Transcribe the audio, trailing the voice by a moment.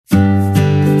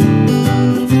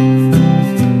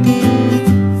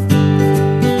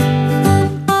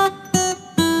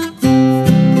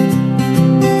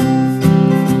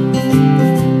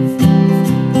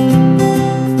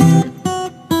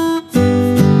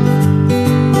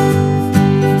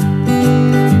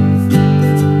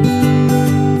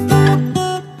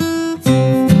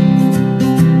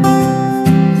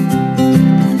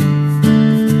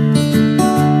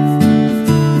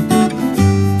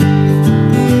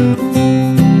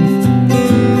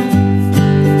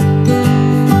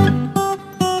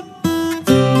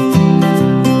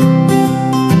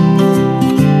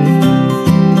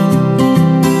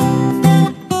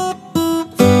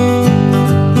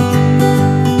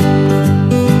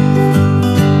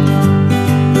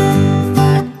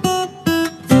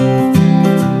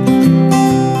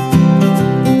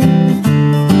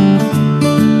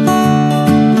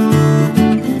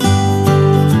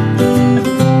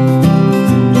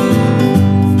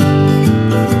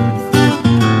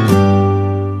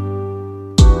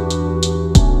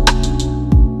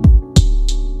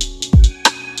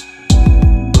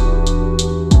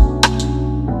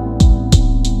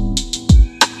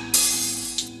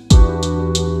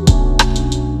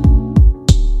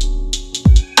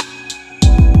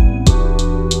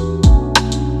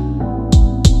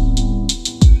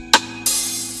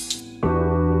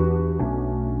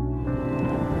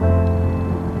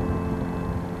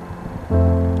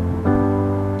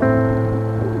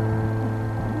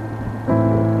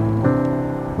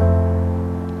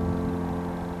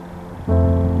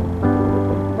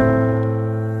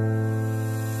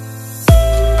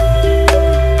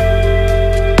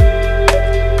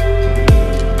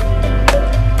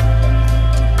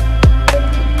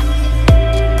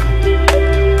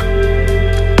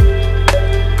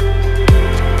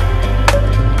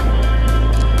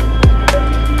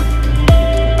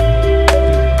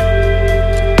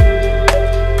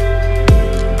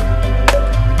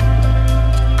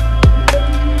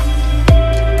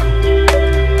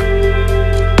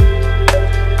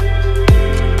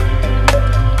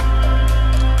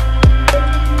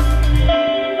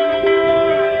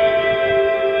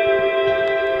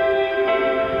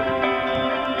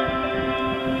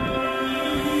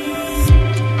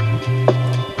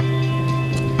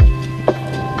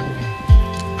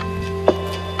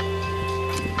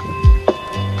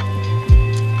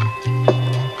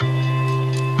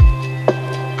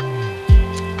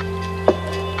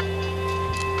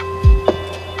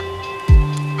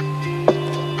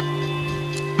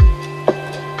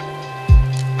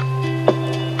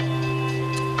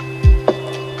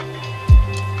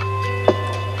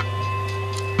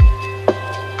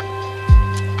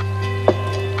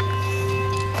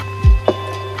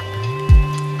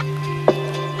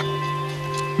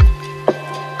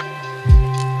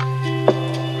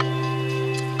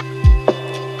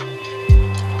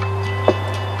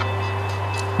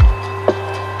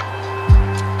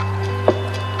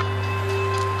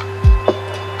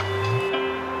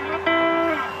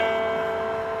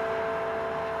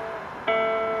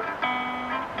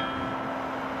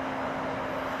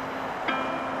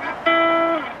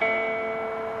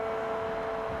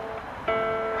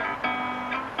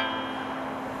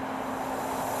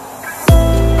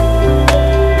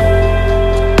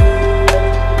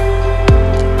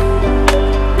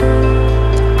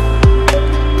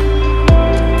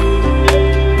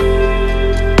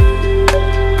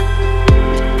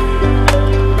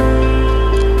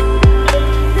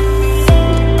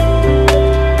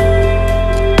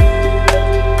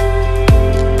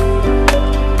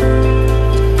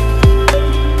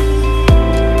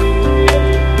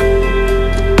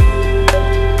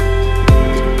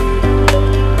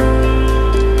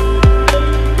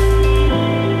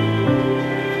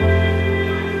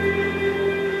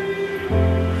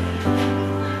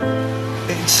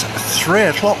3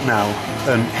 o'clock now,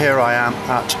 and here I am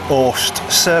at Aust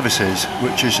Services,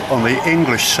 which is on the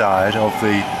English side of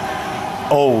the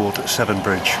old Severn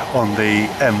Bridge on the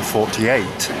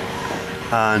M48.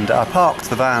 And I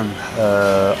parked the van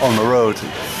on the road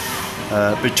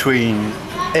between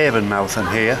Avonmouth and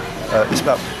here. It's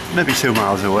about maybe 2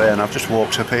 miles away, and I've just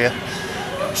walked up here,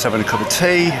 just having a cup of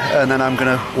tea, and then I'm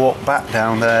going to walk back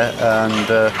down there, and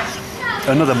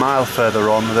another mile further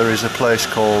on there is a place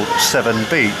called Severn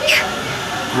Beach,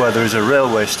 where there is a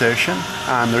railway station,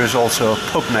 and there is also a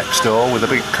pub next door with a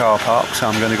big car park, so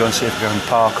I'm going to go and see if I can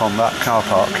park on that car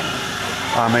park.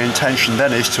 And my intention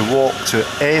then is to walk to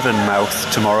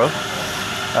Avonmouth tomorrow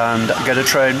and get a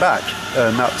train back,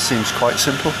 and that seems quite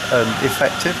simple and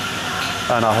effective,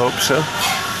 and I hope so.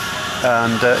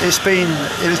 And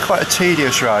it was quite a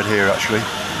tedious ride here actually,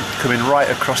 coming right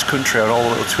across country on all the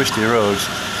little twisty roads.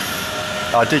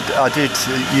 I did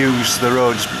use the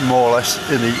roads more or less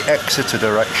in the Exeter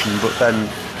direction, but then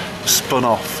spun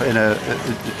off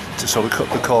to sort of cut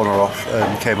the corner off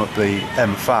and came up the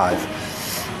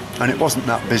M5. And it wasn't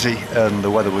that busy, and the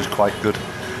weather was quite good.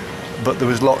 But there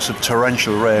was lots of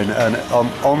torrential rain, and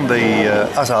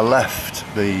as I left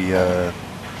the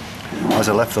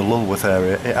Lulworth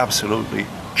area, it absolutely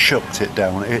chucked it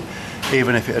down.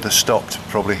 Even if it had stopped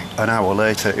probably an hour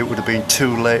later, it would have been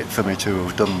too late for me to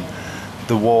have done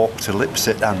the walk to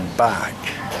Lipset and back.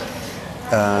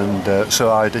 And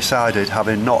so I decided,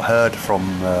 having not heard from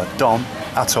Don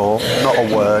at all, not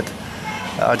a word,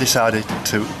 I decided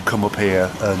to come up here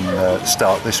and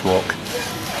start this walk.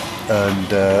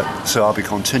 And so I'll be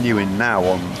continuing now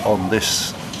on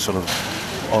this sort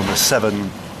of on the Severn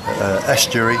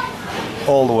estuary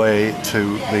all the way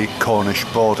to the Cornish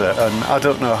border, and I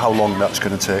don't know how long that's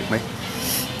going to take me.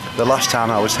 The last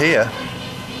time I was here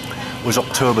was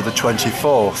October the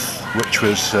 24th, which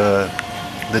was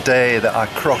the day that I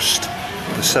crossed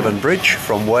the Severn Bridge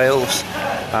from Wales,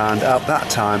 and at that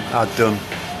time I'd done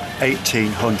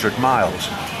 1,800 miles.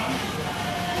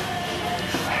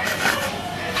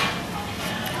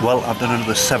 Well, I've done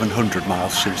another 700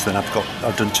 miles since then.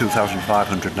 I've done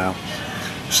 2,500 now.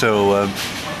 So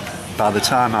by the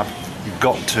time I've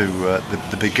got to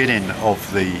the beginning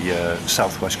of the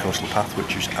Southwest Coastal Path,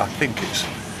 which is, I think it's,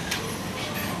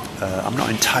 I'm not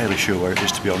entirely sure where it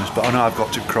is to be honest, but I know I've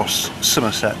got to cross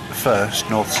Somerset first,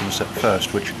 North Somerset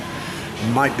first, which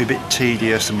might be a bit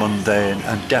tedious and mundane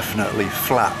and definitely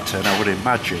flat, and I would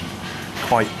imagine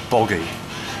quite boggy.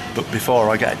 But before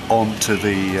I get onto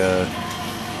the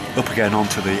up again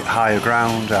onto the higher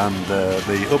ground and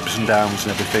the ups and downs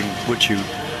and everything,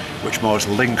 which more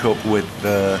link up with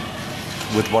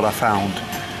what I found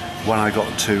when I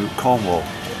got to Cornwall.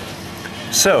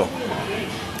 So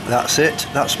that's it.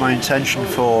 That's my intention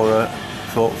for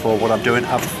what I'm doing.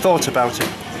 I've thought about it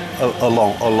a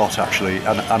lot actually,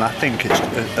 and I think it's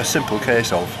a simple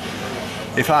case of,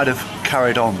 if I'd have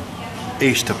carried on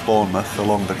east of Bournemouth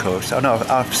along the coast, I know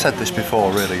I've said this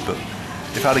before really, but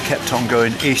if I'd have kept on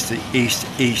going east,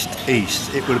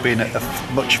 it would have been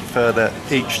much further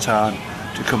each time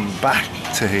to come back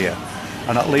to here.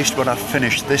 And at least when I've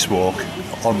finished this walk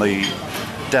on the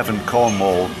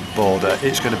Devon-Cornwall border,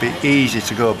 it's going to be easy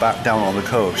to go back down on the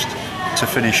coast to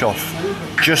finish off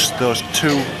just those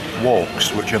 2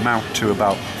 walks, which amount to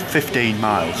about 15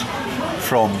 miles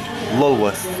from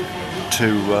Lulworth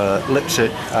to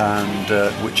Lipset,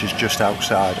 and which is just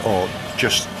outside or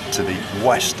just to the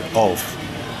west of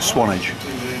Swanage.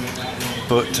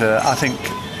 But I think,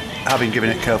 having given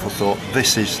it careful thought,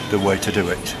 this is the way to do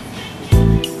it.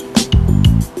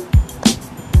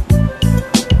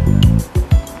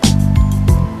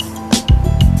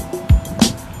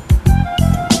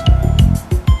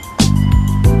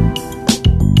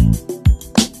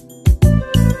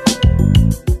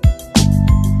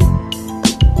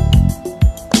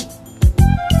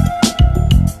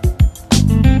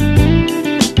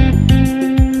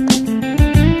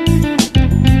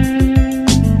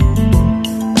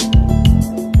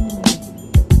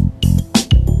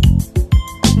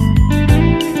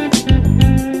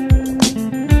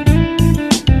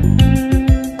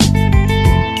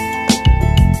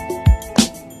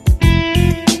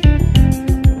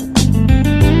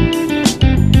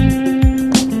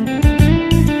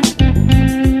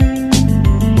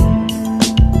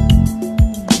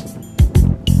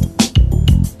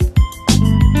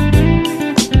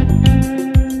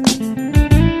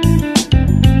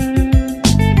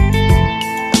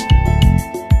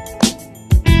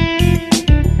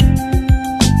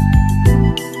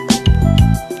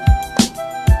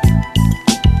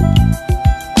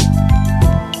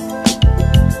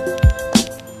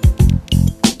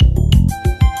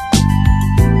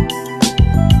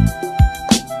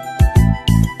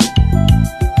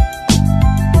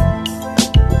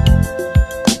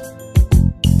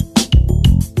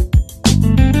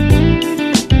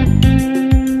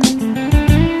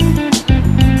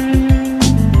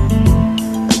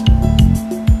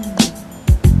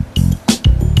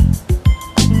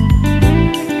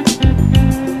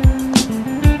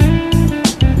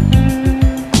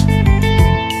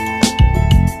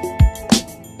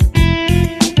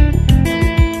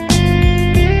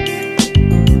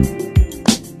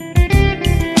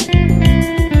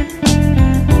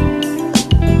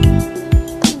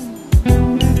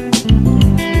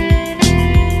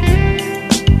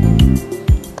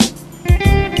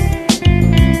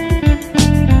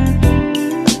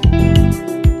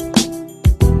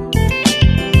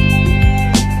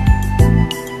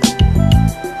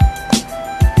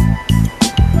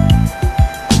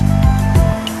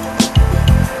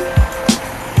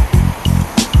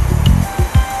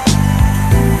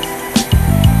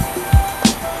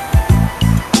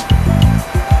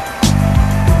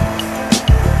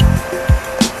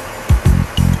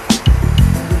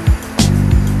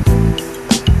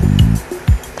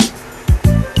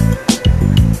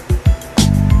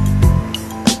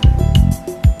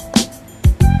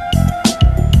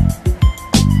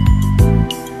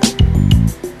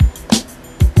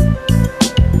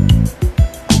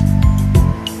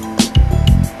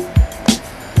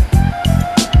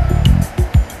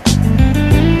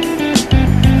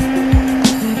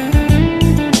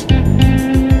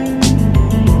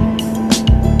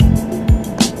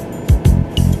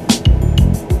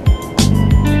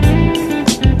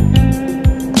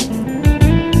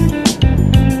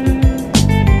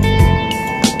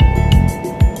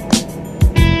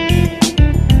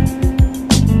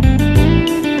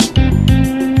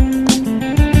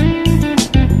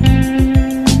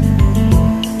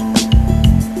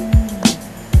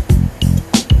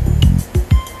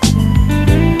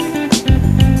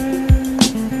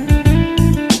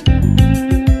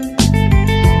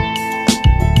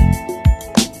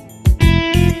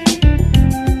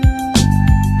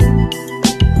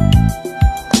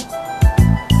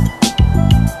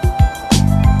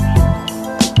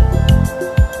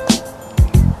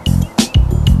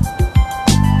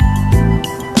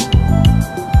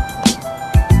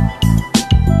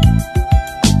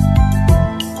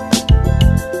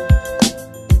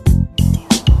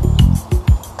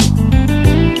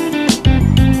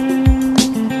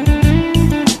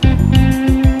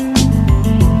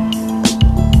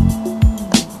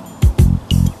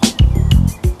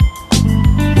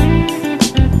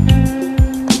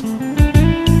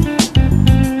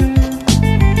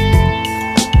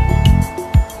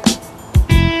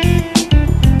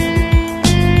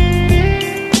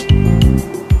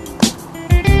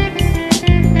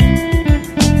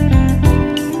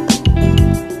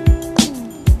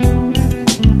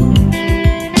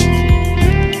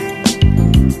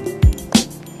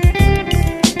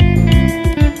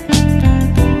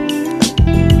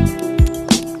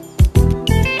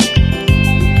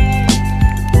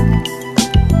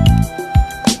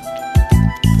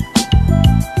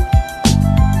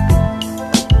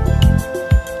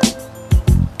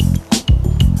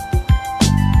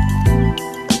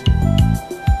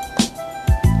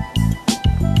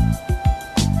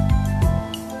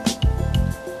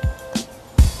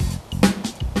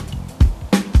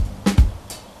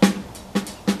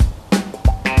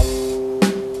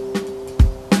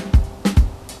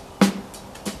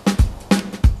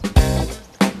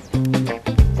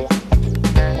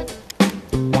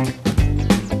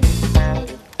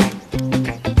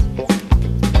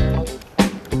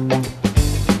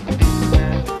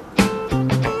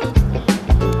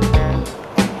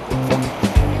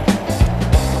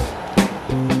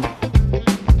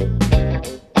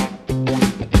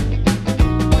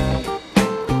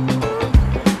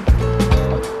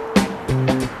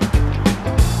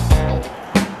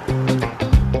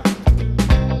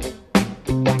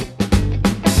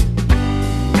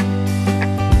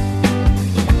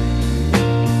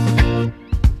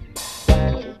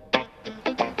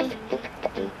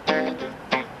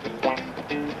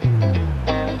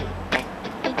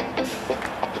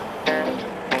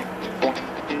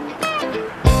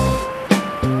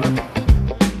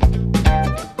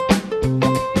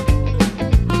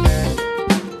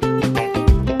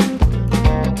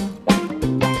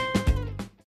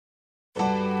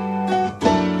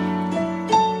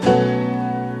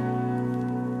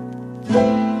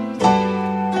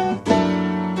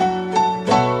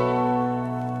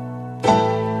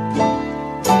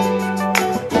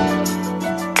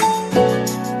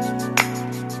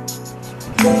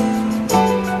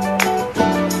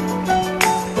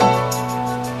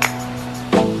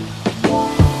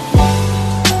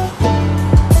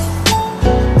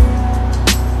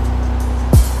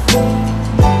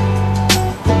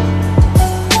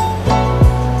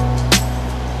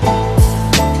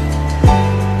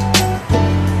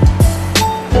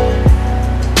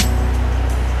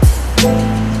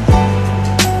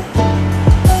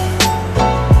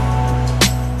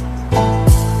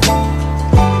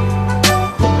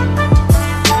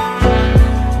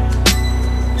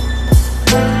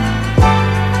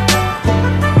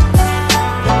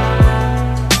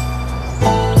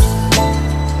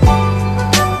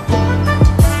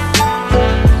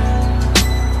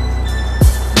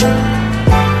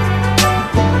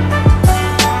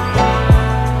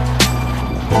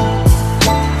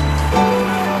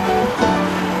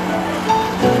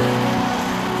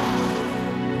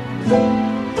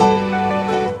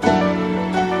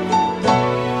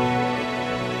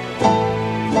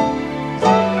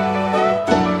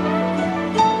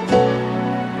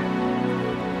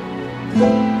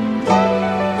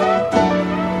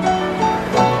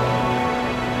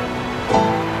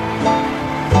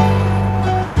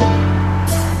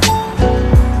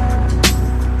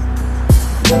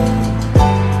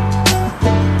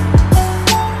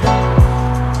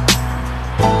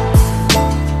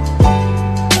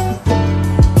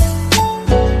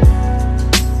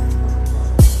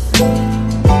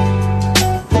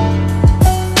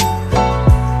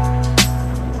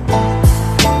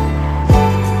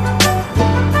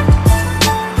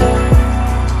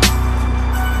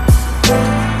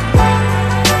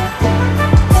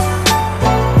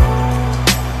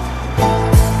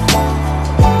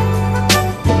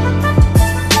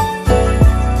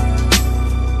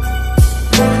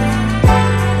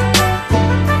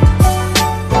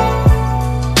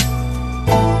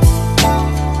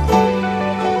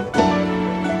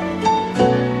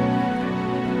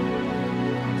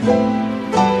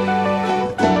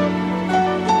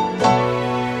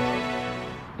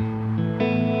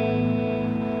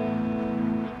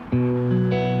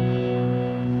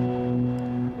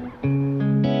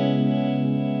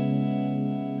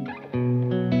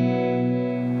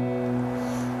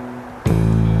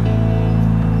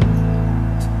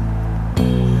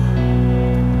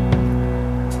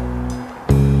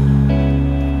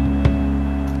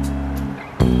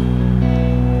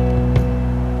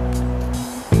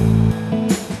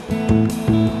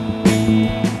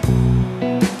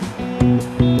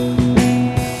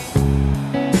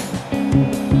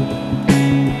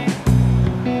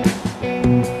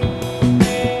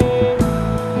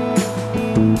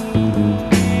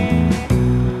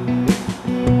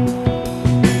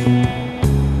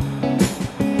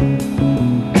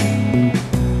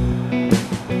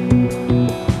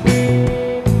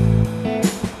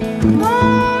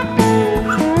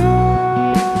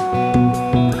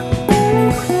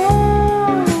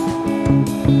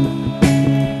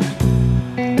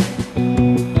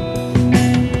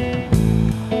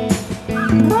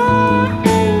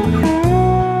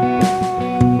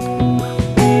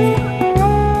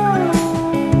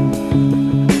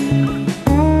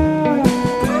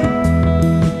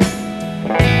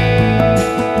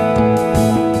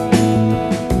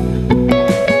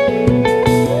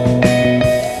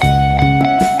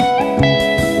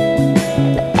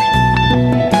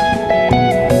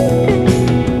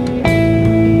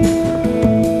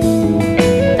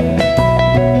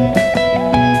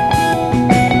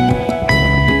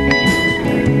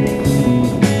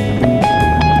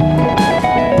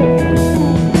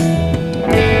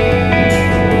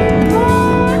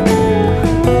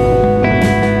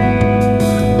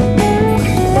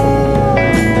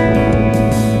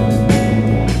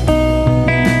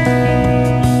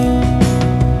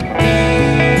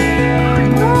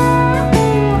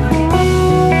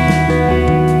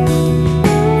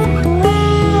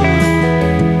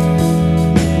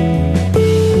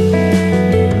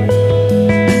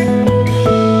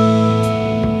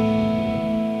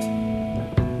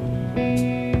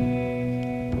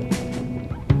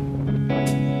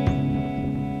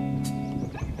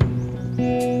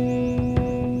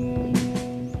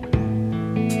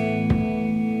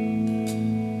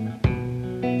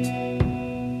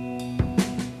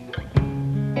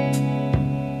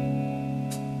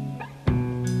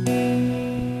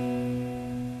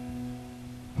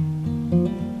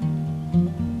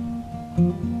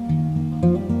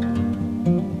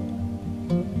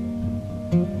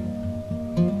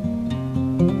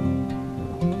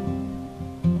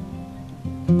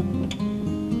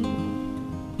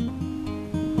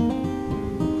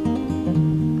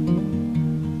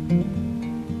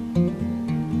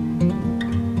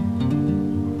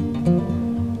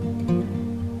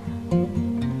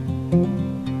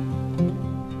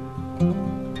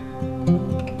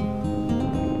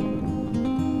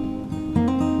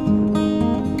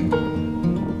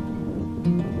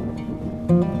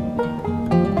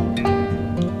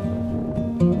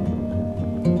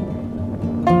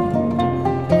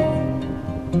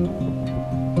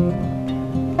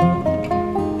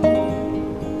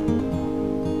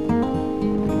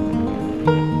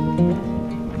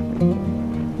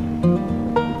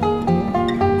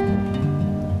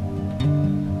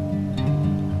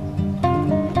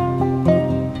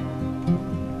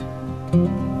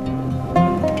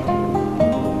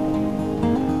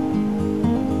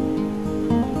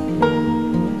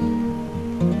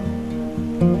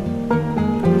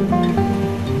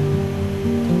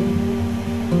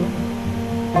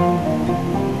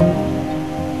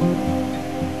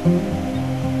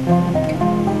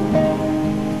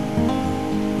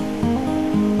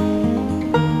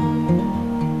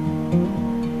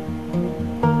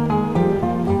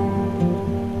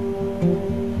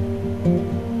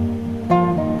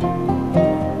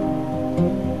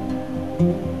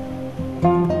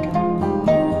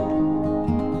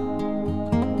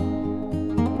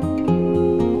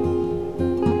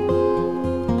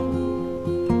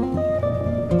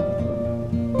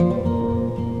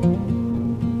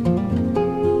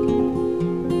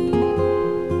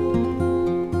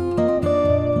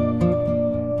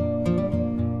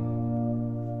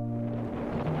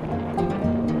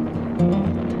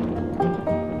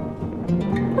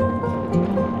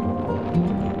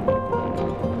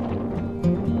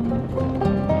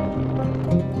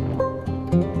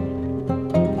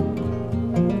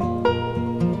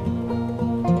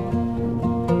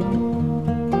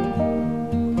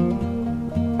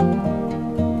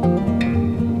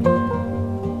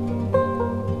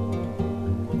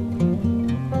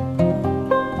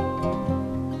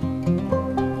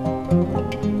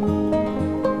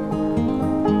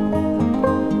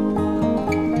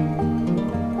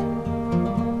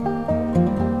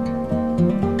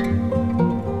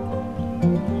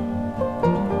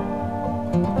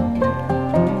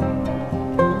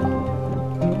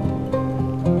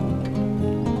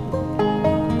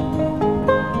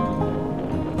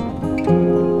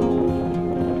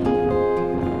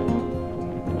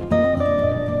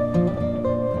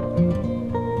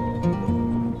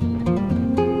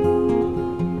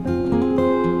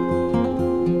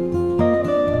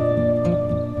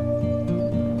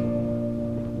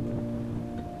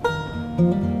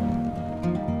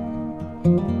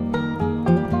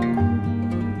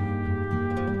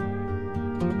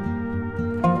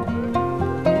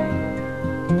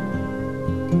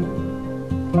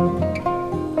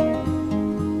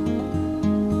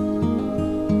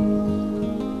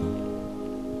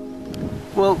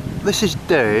 Well, this is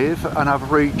Dave, and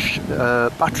I've reached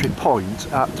Battery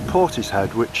Point at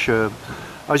Portishead, which,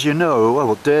 as you know,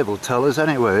 well, Dave will tell us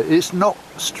anyway, it's not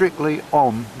strictly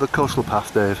on the coastal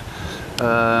path, Dave.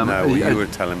 No, well, you were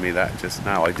telling me that just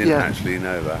now. I didn't actually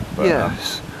know that. But,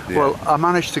 yes. Yeah. Well, I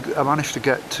managed to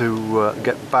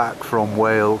get back from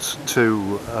Wales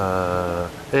to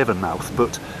Avonmouth,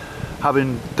 but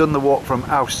having done the walk from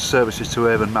Aust services to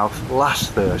Avonmouth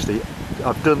last Thursday,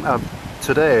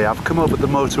 today I've come over the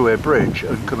motorway bridge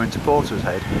and come into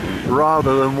Portishead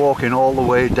rather than walking all the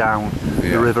way down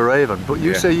the River Avon. But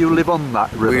you say you live on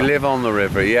that river? We live on the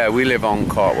river, yeah. We live on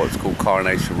what's called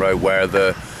Coronation Road, where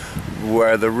the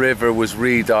river was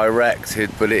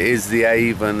redirected, but it is the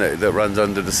Avon that runs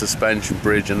under the suspension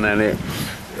bridge, and then it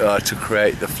to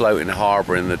create the floating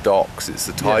harbour in the docks. It's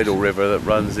the tidal river that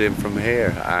runs in from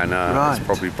here, and it's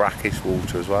probably brackish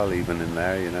water as well, even in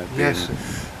there, you know.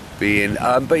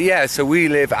 But yeah, so we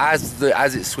live as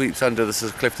it sweeps under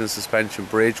the Clifton Suspension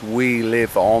Bridge. We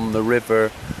live on the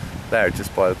river there,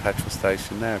 just by the petrol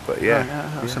station there. But yeah,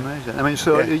 that's amazing. I mean,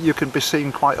 so you can be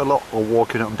seen quite a lot or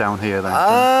walking up and down here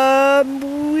then?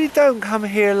 We don't come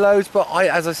here loads, but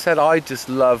as I said, I just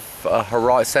love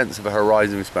a sense of a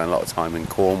horizon. We spend a lot of time in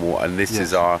Cornwall, and this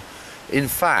is in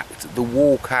fact, the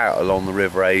walk out along the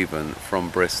River Avon from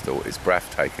Bristol is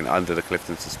breathtaking under the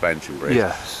Clifton Suspension Bridge.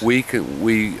 Yes.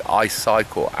 I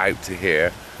cycle out to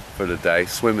here for the day,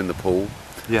 swim in the pool,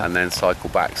 and then cycle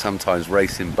back, sometimes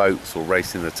racing boats or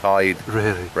racing the tide.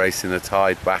 Really? Racing the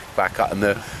tide back up, and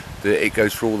it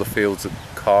goes through all the fields of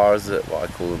cars, what I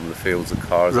call them, the fields of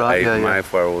cars at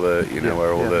Avonmouth, where all the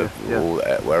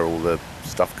where all the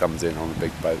stuff comes in on the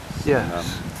big boats.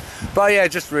 Yes. But yeah,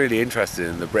 just really interested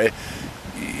in the Brit.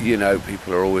 You know,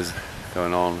 people are always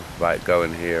going on about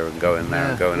going here and going there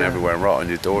and going everywhere, and right on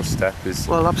your doorstep is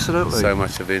absolutely so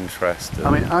much of interest. I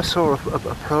mean, I saw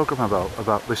a program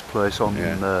about this place on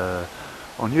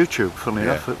YouTube. Funnily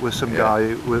enough, it was some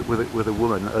guy with a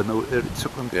woman, and it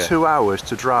took them 2 hours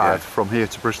to drive from here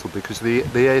to Bristol, because the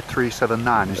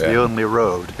A379 is the only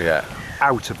road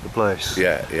out of the place.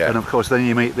 And of course, then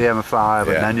you meet the M5,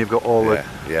 and then you've got all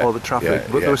the traffic.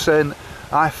 But they were saying,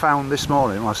 I found this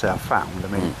morning. Well, I say I found. I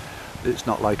mean, it's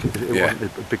not like it wasn't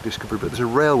a big discovery, but there's a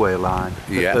railway line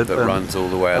that runs all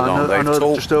the way along. I know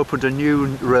they've just opened a new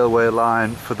railway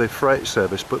line for the freight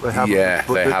service, but they haven't.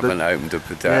 Haven't opened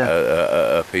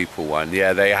a people one.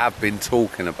 Yeah, they have been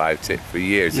talking about it for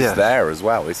years. It's there as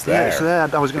well. It's there. Yeah, it's there.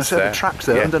 I was going to say the tracks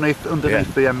there underneath the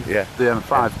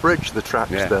M5 bridge. The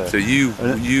tracks there. So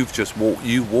you've just walked.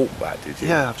 You walked that, did you?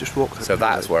 Yeah, I've just walked. So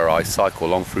that's where I cycle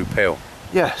along through Peel.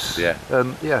 Yes. Yeah.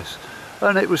 Yes.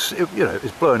 And it was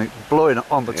blowing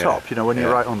on the top. You know, when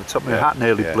you're right on the top, my hat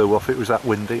nearly blew off. It was that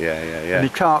windy. And you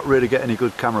can't really get any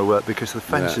good camera work because the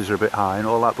fences are a bit high and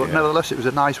all that. But nevertheless, it was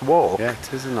a nice walk. Yeah,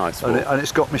 it is a nice walk. And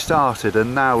it's got me started.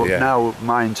 And now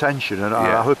my intention, and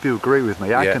I hope you agree with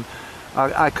me,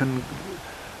 I can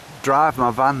drive my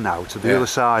van now to the other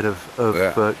side of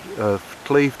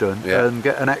Clevedon and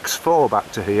get an X4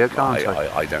 back to here, can't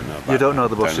I? I don't know about You don't know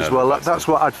the buses? Well, that's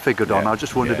what I'd figured on. Yeah, I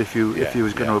just wondered if you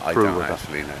was going to approve of that. I don't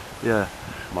actually know. Yeah.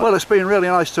 Well, it's been really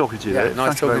nice talking to you. Yeah,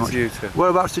 nice talking to you too.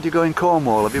 Whereabouts did you go in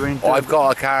Cornwall? Have you been? I've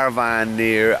got a caravan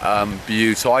near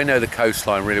Bute, so I know the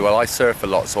coastline really well. I surf a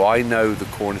lot, so I know the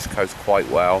Cornish coast quite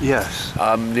well. Yes.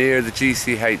 Near the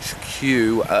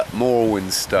GCHQ at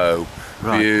Morwenstow.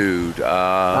 Viewed.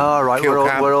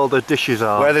 Where all the dishes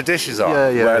are. Where the dishes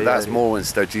are. That's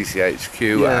Morwenstow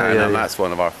GCHQ, and that's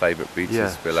one of our favourite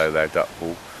beaches below there,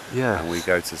 Duckpool. Yeah. And we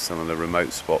go to some of the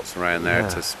remote spots around there,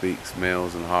 to Speaks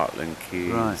Mills and Hartland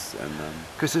Keys. Right. And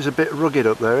because it's a bit rugged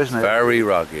up there, isn't it? Very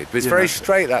rugged. But it's very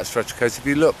straight, that stretch of coast. If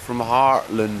you look from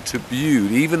Hartland to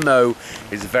Bude, even though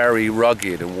it's very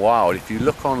rugged and wild, if you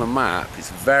look on the map,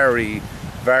 it's very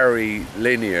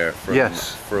linear from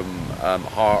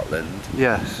Hartland.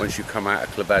 Yes. Once you come out of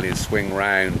Clovelly and swing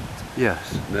round.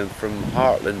 Yes. And then from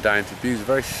Hartland down to Bude, a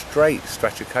very straight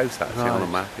stretch of coast actually on the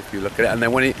map if you look at it. And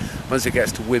then once it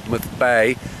gets to Widmouth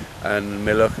Bay and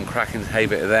Millock and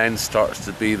Crackenshaven, it then starts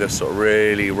to be the sort of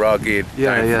really rugged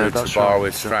down through to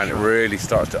Barwith Strand. It really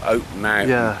starts to open out.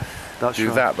 Yeah, that's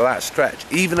right. But that stretch,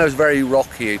 even though it's very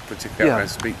rocky, particularly around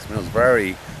Speaks Mills,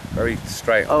 very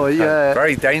straight.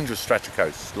 Very dangerous stretch of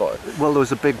coast. Well, there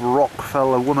was a big rock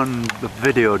fella woman that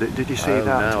videoed it. Did you see that?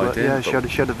 No, I didn't. Yeah,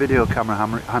 she had a video camera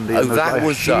handy. Oh, that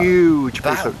was a huge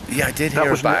piece of. Yeah, I did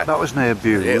hear about it. That was near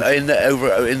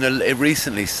Bude.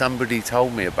 Recently, somebody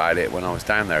told me about it when I was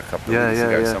down there a couple of weeks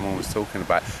ago. Someone was talking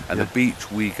about it. And the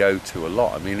beach we go to a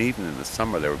lot. I mean, even in the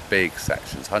summer, there were big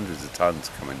sections, hundreds of tons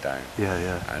coming down.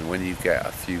 Yeah. And when you get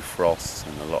a few frosts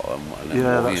and a lot of them, and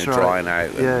that's right. drying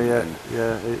out.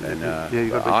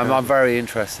 I'm very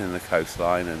interested in the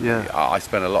coastline, and I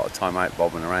spend a lot of time out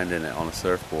bobbing around in it on a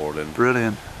surfboard. And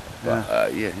brilliant.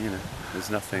 But you know,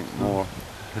 there's nothing more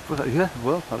Yeah,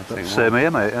 well, same here,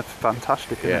 mate. That's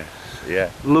fantastic, isn't it? Yeah.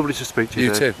 Lovely to speak to you.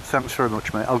 You too. Thanks very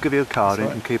much, mate. I'll give you a card That's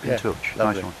all and right. keep in Yeah, touch.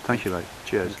 lovely. Nice one. Thank you, mate.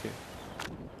 Cheers. Thank you.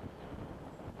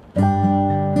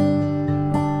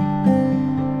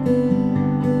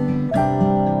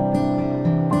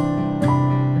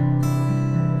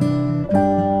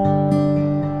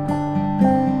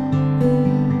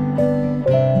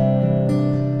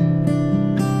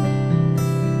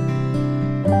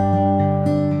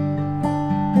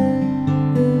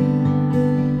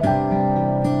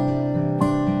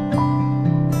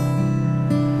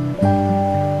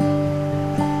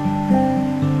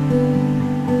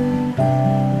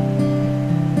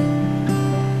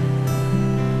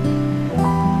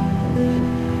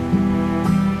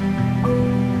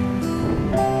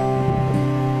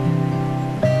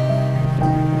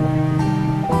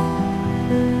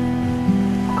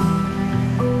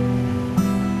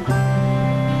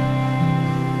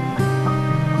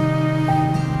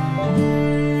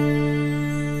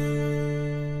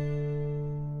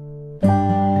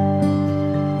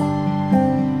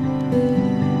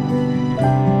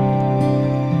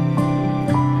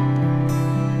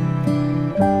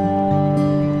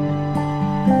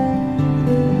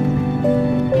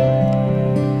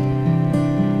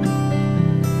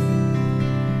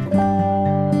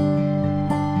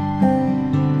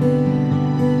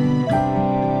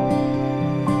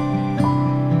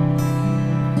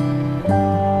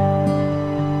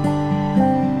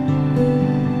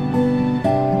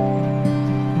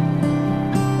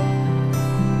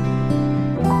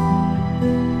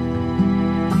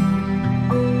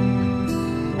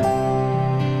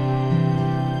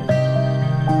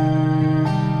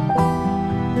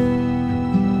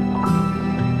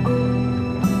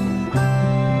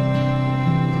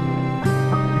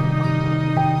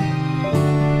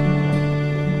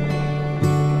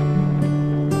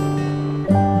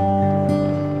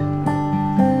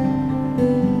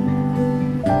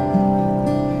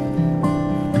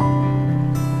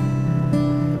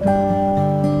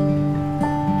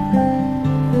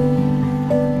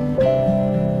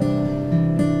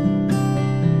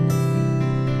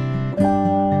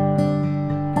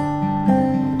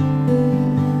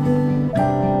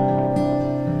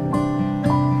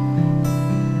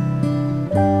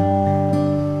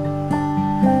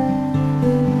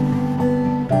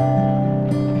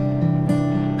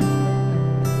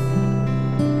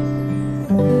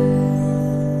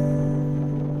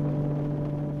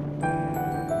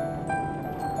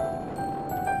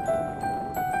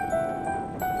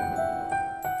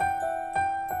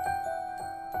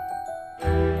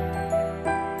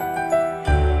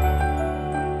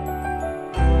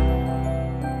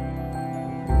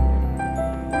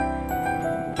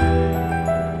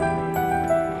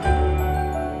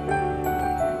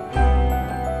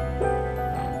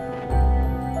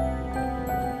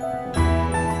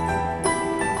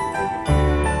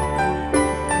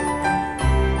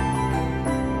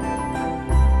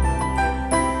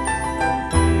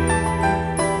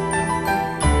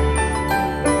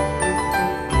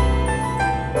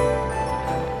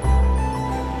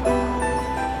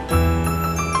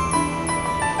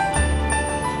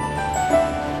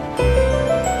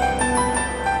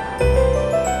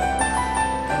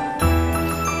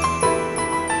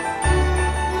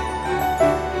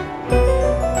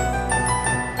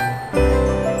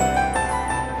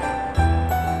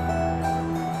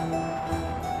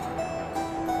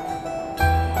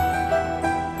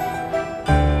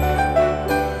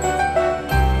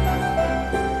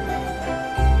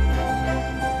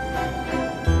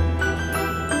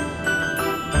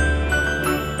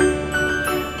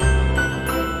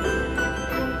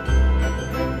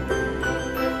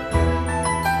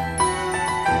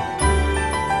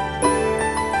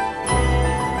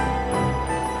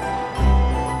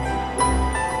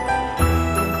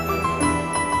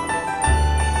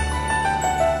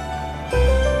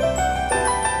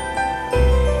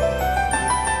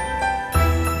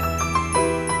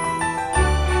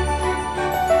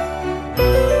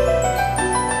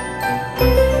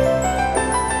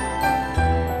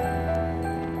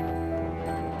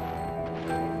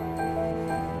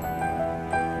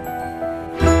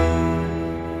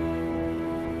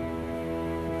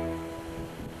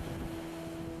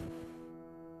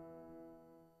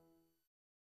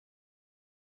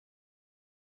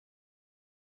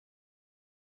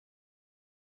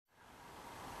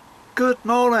 Good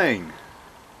morning.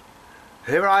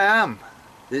 Here I am.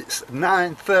 It's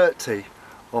 9:30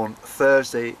 on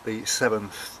Thursday the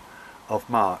 7th of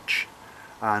March,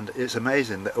 and it's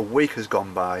amazing that a week has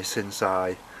gone by since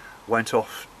I went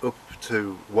off up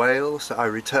to Wales. I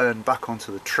returned back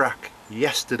onto the track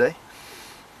yesterday,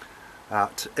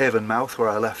 at Avonmouth where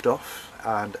I left off,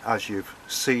 and as you've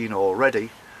seen already,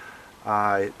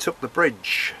 I took the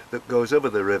bridge that goes over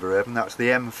the River Avon. That's the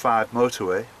M5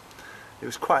 motorway. It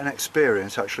was quite an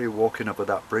experience actually walking over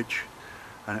that bridge,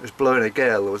 and it was blowing a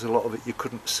gale. There was a lot of it you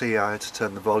couldn't see. I had to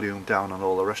turn the volume down on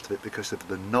all the rest of it because of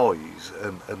the noise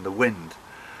and the wind,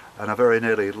 and I very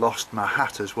nearly lost my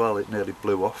hat as well. It nearly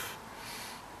blew off.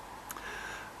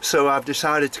 So I've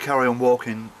decided to carry on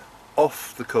walking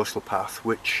off the coastal path,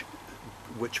 which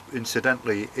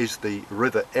incidentally is the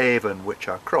River Avon, which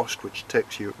I crossed, which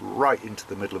takes you right into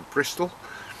the middle of Bristol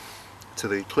to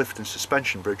the Clifton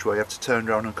Suspension Bridge, where you have to turn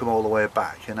around and come all the way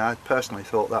back, and I personally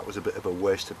thought that was a bit of a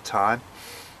waste of time.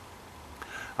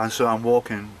 And so I'm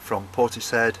walking from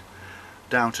Portishead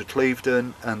down to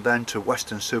Clevedon and then to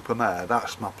Weston-super-Mare.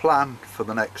 That's my plan for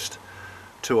the next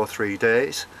 2 or 3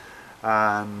 days,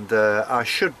 and I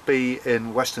should be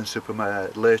in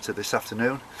Weston-super-Mare later this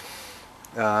afternoon,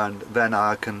 and then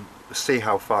I can see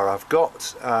how far I've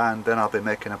got, and then I'll be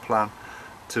making a plan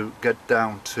to get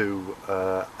down to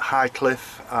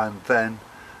Highcliffe, and then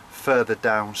further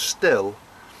down still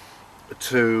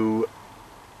to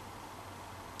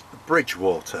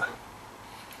Bridgewater.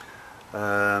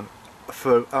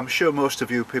 I'm sure most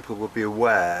of you people will be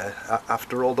aware,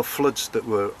 after all the floods that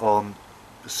were on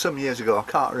some years ago, I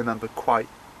can't remember quite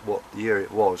what year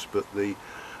it was, but the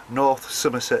North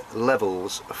Somerset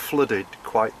levels flooded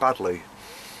quite badly,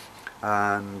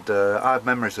 and I have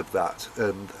memories of that,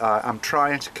 and I'm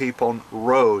trying to keep on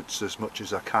roads as much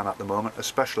as I can at the moment,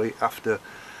 especially after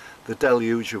the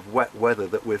deluge of wet weather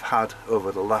that we've had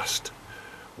over the last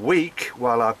week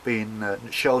while I've been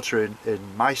sheltering in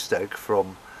Maesteg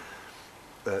from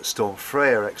Storm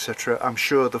Freya, etc. I'm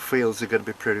sure the fields are going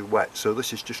to be pretty wet, so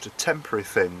this is just a temporary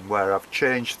thing where I've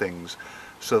changed things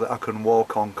so that I can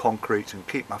walk on concrete and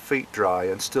keep my feet dry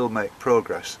and still make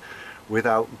progress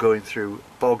without going through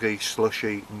boggy,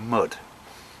 slushy mud.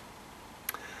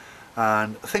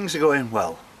 And things are going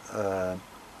well.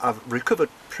 I've recovered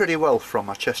pretty well from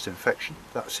my chest infection.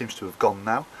 That seems to have gone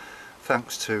now,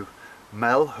 thanks to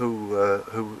Mel, who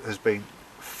has been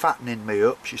fattening me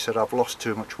up. She said I've lost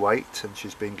too much weight, and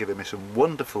she's been giving me some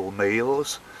wonderful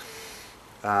meals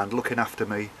and looking after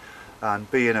me. And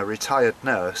being a retired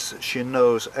nurse, she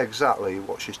knows exactly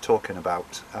what she's talking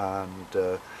about,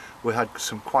 and we had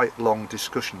some quite long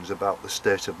discussions about the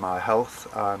state of my health,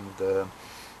 and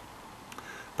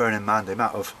bearing in mind the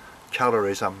amount of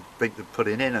calories I'm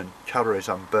putting in and calories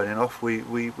I'm burning off,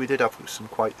 we did have some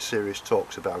quite serious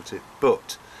talks about it.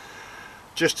 But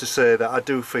just to say that I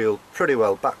do feel pretty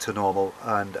well back to normal,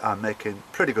 and I'm making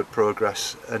pretty good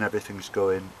progress, and everything's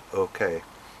going okay.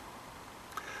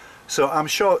 So I'm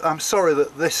sorry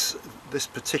that this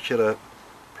particular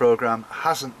program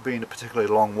hasn't been a particularly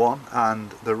long one,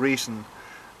 and the reason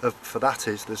for that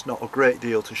is there's not a great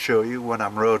deal to show you when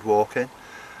I'm road walking,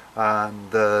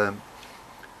 and they're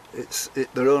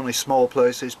only small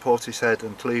places, Portishead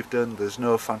and Clevedon. There's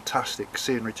no fantastic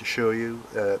scenery to show you.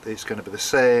 It's going to be the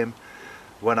same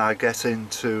when I get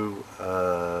into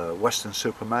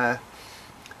Weston-super-Mare.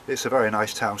 It's a very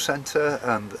nice town centre,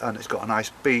 and it's got a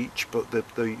nice beach, but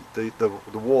the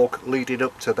walk leading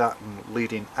up to that and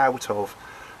leading out of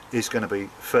is going to be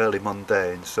fairly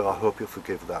mundane, so I hope you'll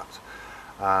forgive that.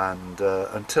 And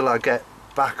until I get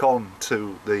back on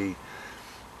to the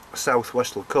South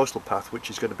Westall coastal path, which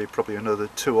is going to be probably another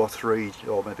 2 or 3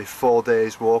 or maybe 4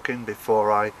 days walking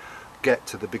before I get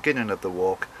to the beginning of the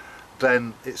walk,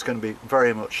 then it's going to be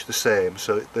very much the same,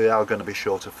 so they are going to be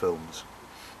shorter films.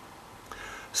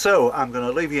 So I'm going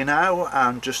to leave you now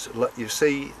and just let you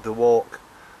see the walk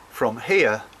from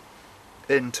here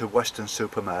into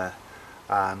Weston-super-Mare,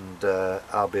 and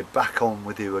I'll be back on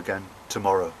with you again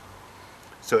tomorrow.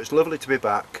 So it's lovely to be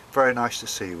back, very nice to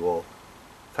see you all.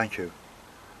 Thank you.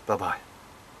 Bye bye.